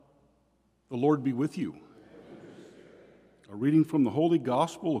The Lord be with you. A reading from the Holy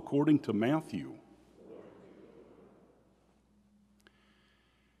Gospel according to Matthew.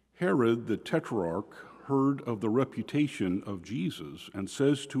 Herod the Tetrarch heard of the reputation of Jesus and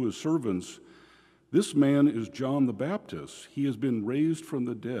says to his servants, "This man is John the Baptist. He has been raised from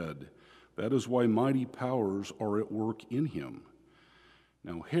the dead. That is why mighty powers are at work in him."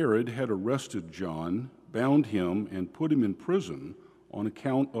 Now Herod had arrested John, bound him, and put him in prison on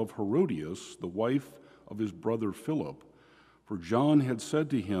account of Herodias, the wife of his brother Philip. For John had said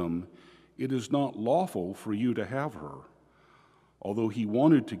to him, "It is not lawful for you to have her." Although he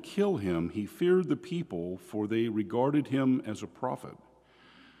wanted to kill him, he feared the people, for they regarded him as a prophet.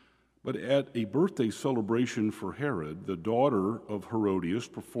 But at a birthday celebration for Herod, the daughter of Herodias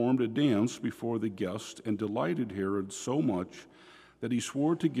performed a dance before the guests and delighted Herod so much that he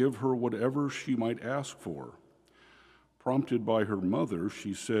swore to give her whatever she might ask for. Prompted by her mother,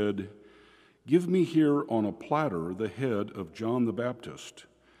 she said, "Give me here on a platter the head of John the Baptist."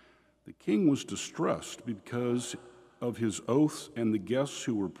 The king was distressed because of his oaths and the guests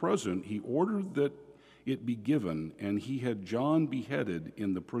who were present. He ordered that it be given, and he had John beheaded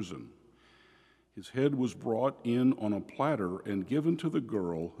in the prison. His head was brought in on a platter and given to the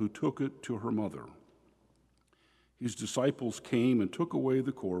girl, who took it to her mother. His disciples came and took away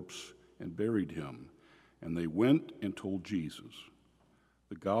the corpse and buried him, and they went and told Jesus.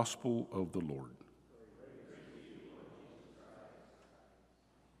 The Gospel of the Lord.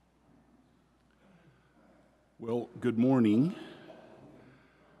 Well, good morning.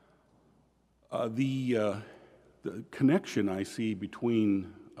 The connection I see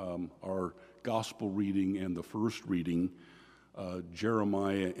between our gospel reading and the first reading,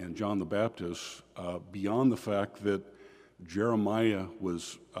 Jeremiah and John the Baptist, beyond the fact that Jeremiah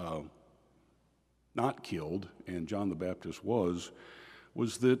was not killed and John the Baptist was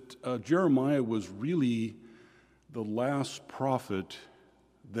that Jeremiah was really the last prophet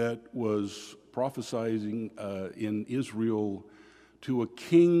that was prophesying in Israel to a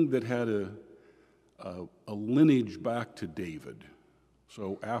king that had a lineage back to David.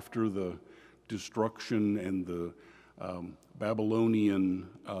 So after the destruction and the Babylonian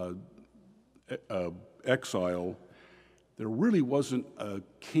exile, there really wasn't a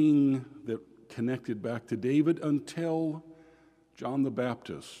king that connected back to David until John the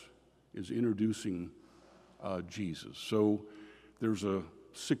Baptist is introducing Jesus. So there's a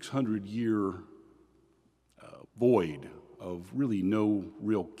 600-year void of really no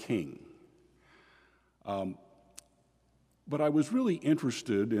real king. But I was really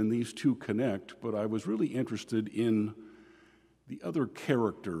interested in these two connect, but I was really interested in the other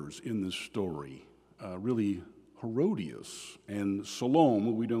characters in this story, really Herodias and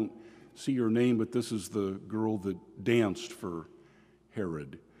Salome. We don't see her name, but this is the girl that danced for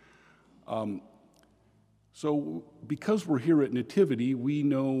Herod. So because we're here at Nativity, we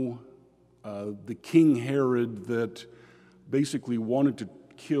know the King Herod that basically wanted to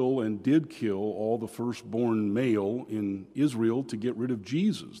kill and did kill all the firstborn male in Israel to get rid of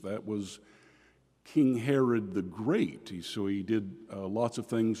Jesus. That was King Herod the Great. So he did lots of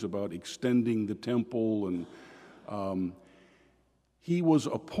things about extending the temple, and he was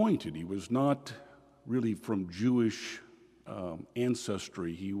appointed. He was not really from Jewish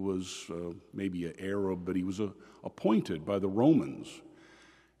ancestry. He was maybe an Arab, but he was appointed by the Romans.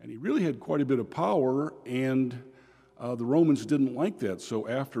 And he really had quite a bit of power, and the Romans didn't like that. So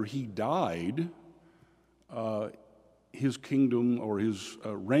after he died, his kingdom or his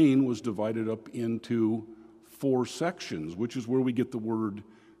reign was divided up into 4 sections, which is where we get the word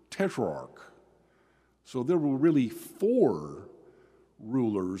tetrarch. So there were really 4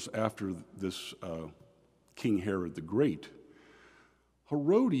 rulers after this King Herod the Great.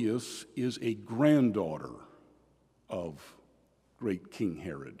 Herodias is a granddaughter of great King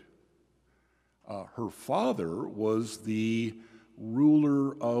Herod. Her father was the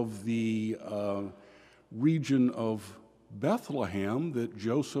ruler of the region of Bethlehem that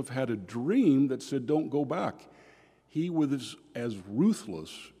Joseph had a dream that said, "Don't go back." He was as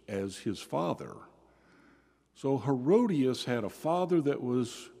ruthless as his father. So Herodias had a father that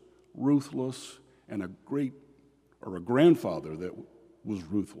was ruthless and a grandfather that was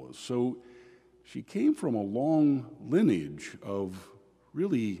ruthless. So she came from a long lineage of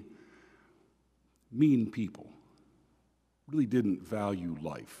really mean people, really didn't value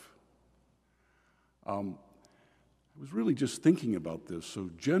life. I was really just thinking about this. So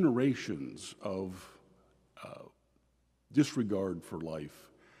generations of disregard for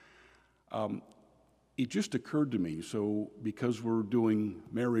life. It just occurred to me, so because we're doing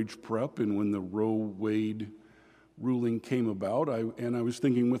marriage prep, and when the Roe Wade ruling came about, and I was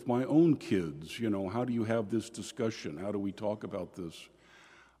thinking with my own kids, how do you have this discussion? How do we talk about this?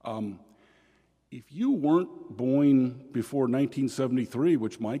 If you weren't born before 1973,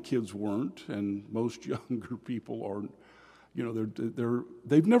 which my kids weren't, and most younger people aren't,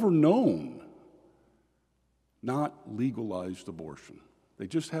 they've never known not legalized abortion. They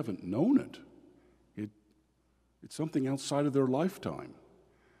just haven't known it. It's something outside of their lifetime.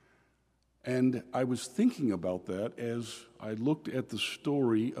 And I was thinking about that as I looked at the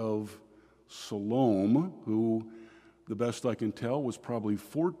story of Salome, who, the best I can tell, was probably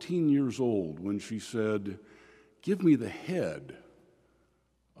 14 years old when she said, "Give me the head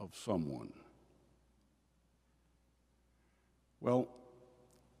of someone." Well,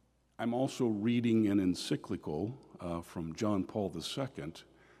 I'm also reading an encyclical from John Paul II.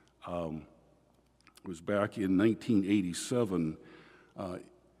 It was back in 1987.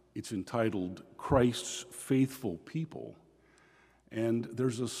 It's entitled Christ's Faithful People. And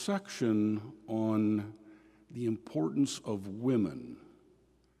there's a section on the importance of women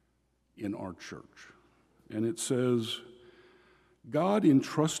in our church. And it says, God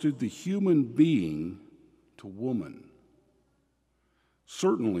entrusted the human being to woman.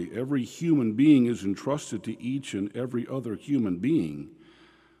 Certainly, every human being is entrusted to each and every other human being,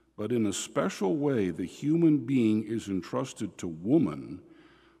 but in a special way, the human being is entrusted to woman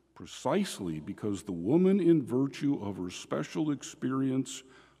precisely because the woman, in virtue of her special experience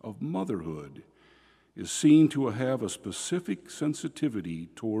of motherhood, is seen to have a specific sensitivity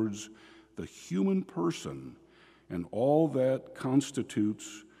towards the human person and all that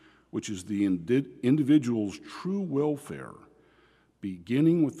constitutes, which is the individual's true welfare,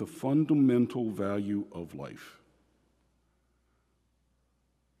 beginning with the fundamental value of life.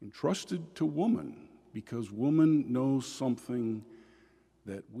 Entrusted to woman, because woman knows something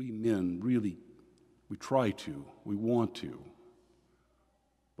that we men really, we try to, we want to.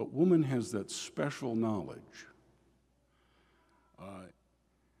 But woman has that special knowledge.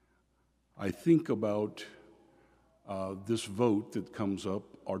 I think about this vote that comes up.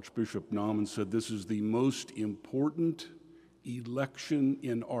 Archbishop Naumann said this is the most important election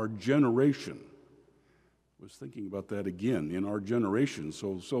in our generation. I was thinking about that again, in our generation.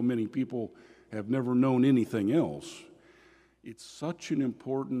 So many people have never known anything else. It's such an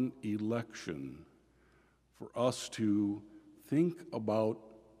important election for us to think about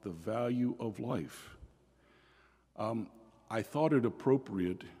the value of life. I thought it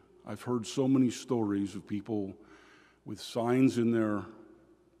appropriate. I've heard so many stories of people with signs in their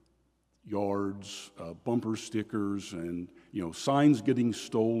yards, bumper stickers, and signs getting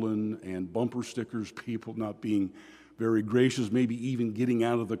stolen, and bumper stickers, people not being very gracious, maybe even getting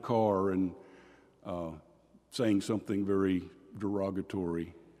out of the car and saying something very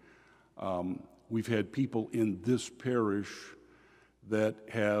derogatory. We've had people in this parish that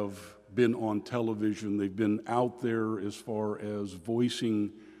have been on television. They've been out there as far as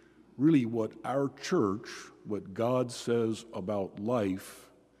voicing really what our church, what God says about life,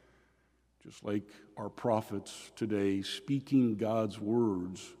 just like our prophets today, speaking God's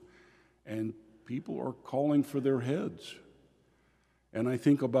words, and people are calling for their heads. And I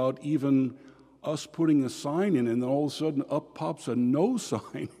think about even us putting a sign in, and then all of a sudden up pops a no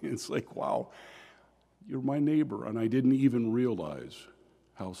sign. It's like, wow, you're my neighbor, and I didn't even realize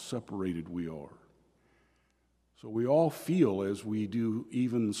how separated we are. So we all feel, as we do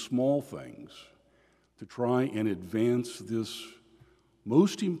even small things, to try and advance this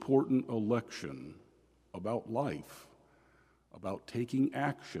most important election about life, about taking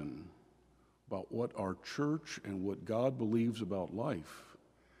action, about what our church and what God believes about life.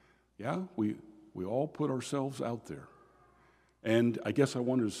 Yeah, we all put ourselves out there. And I guess I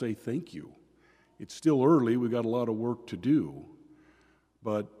wanted to say thank you. It's still early, we got a lot of work to do,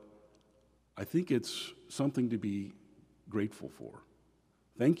 but I think it's something to be grateful for.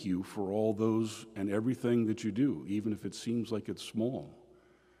 Thank you for all those and everything that you do, even if it seems like it's small.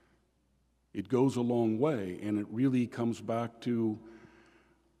 It goes a long way, and it really comes back to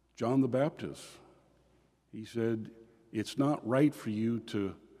John the Baptist. He said, it's not right for you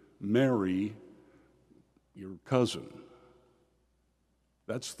to marry your cousin.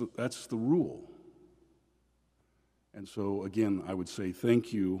 That's the rule. And so, again, I would say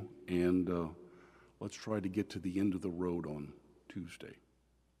thank you, and let's try to get to the end of the road on Tuesday.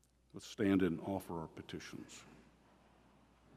 Let's stand and offer our petitions.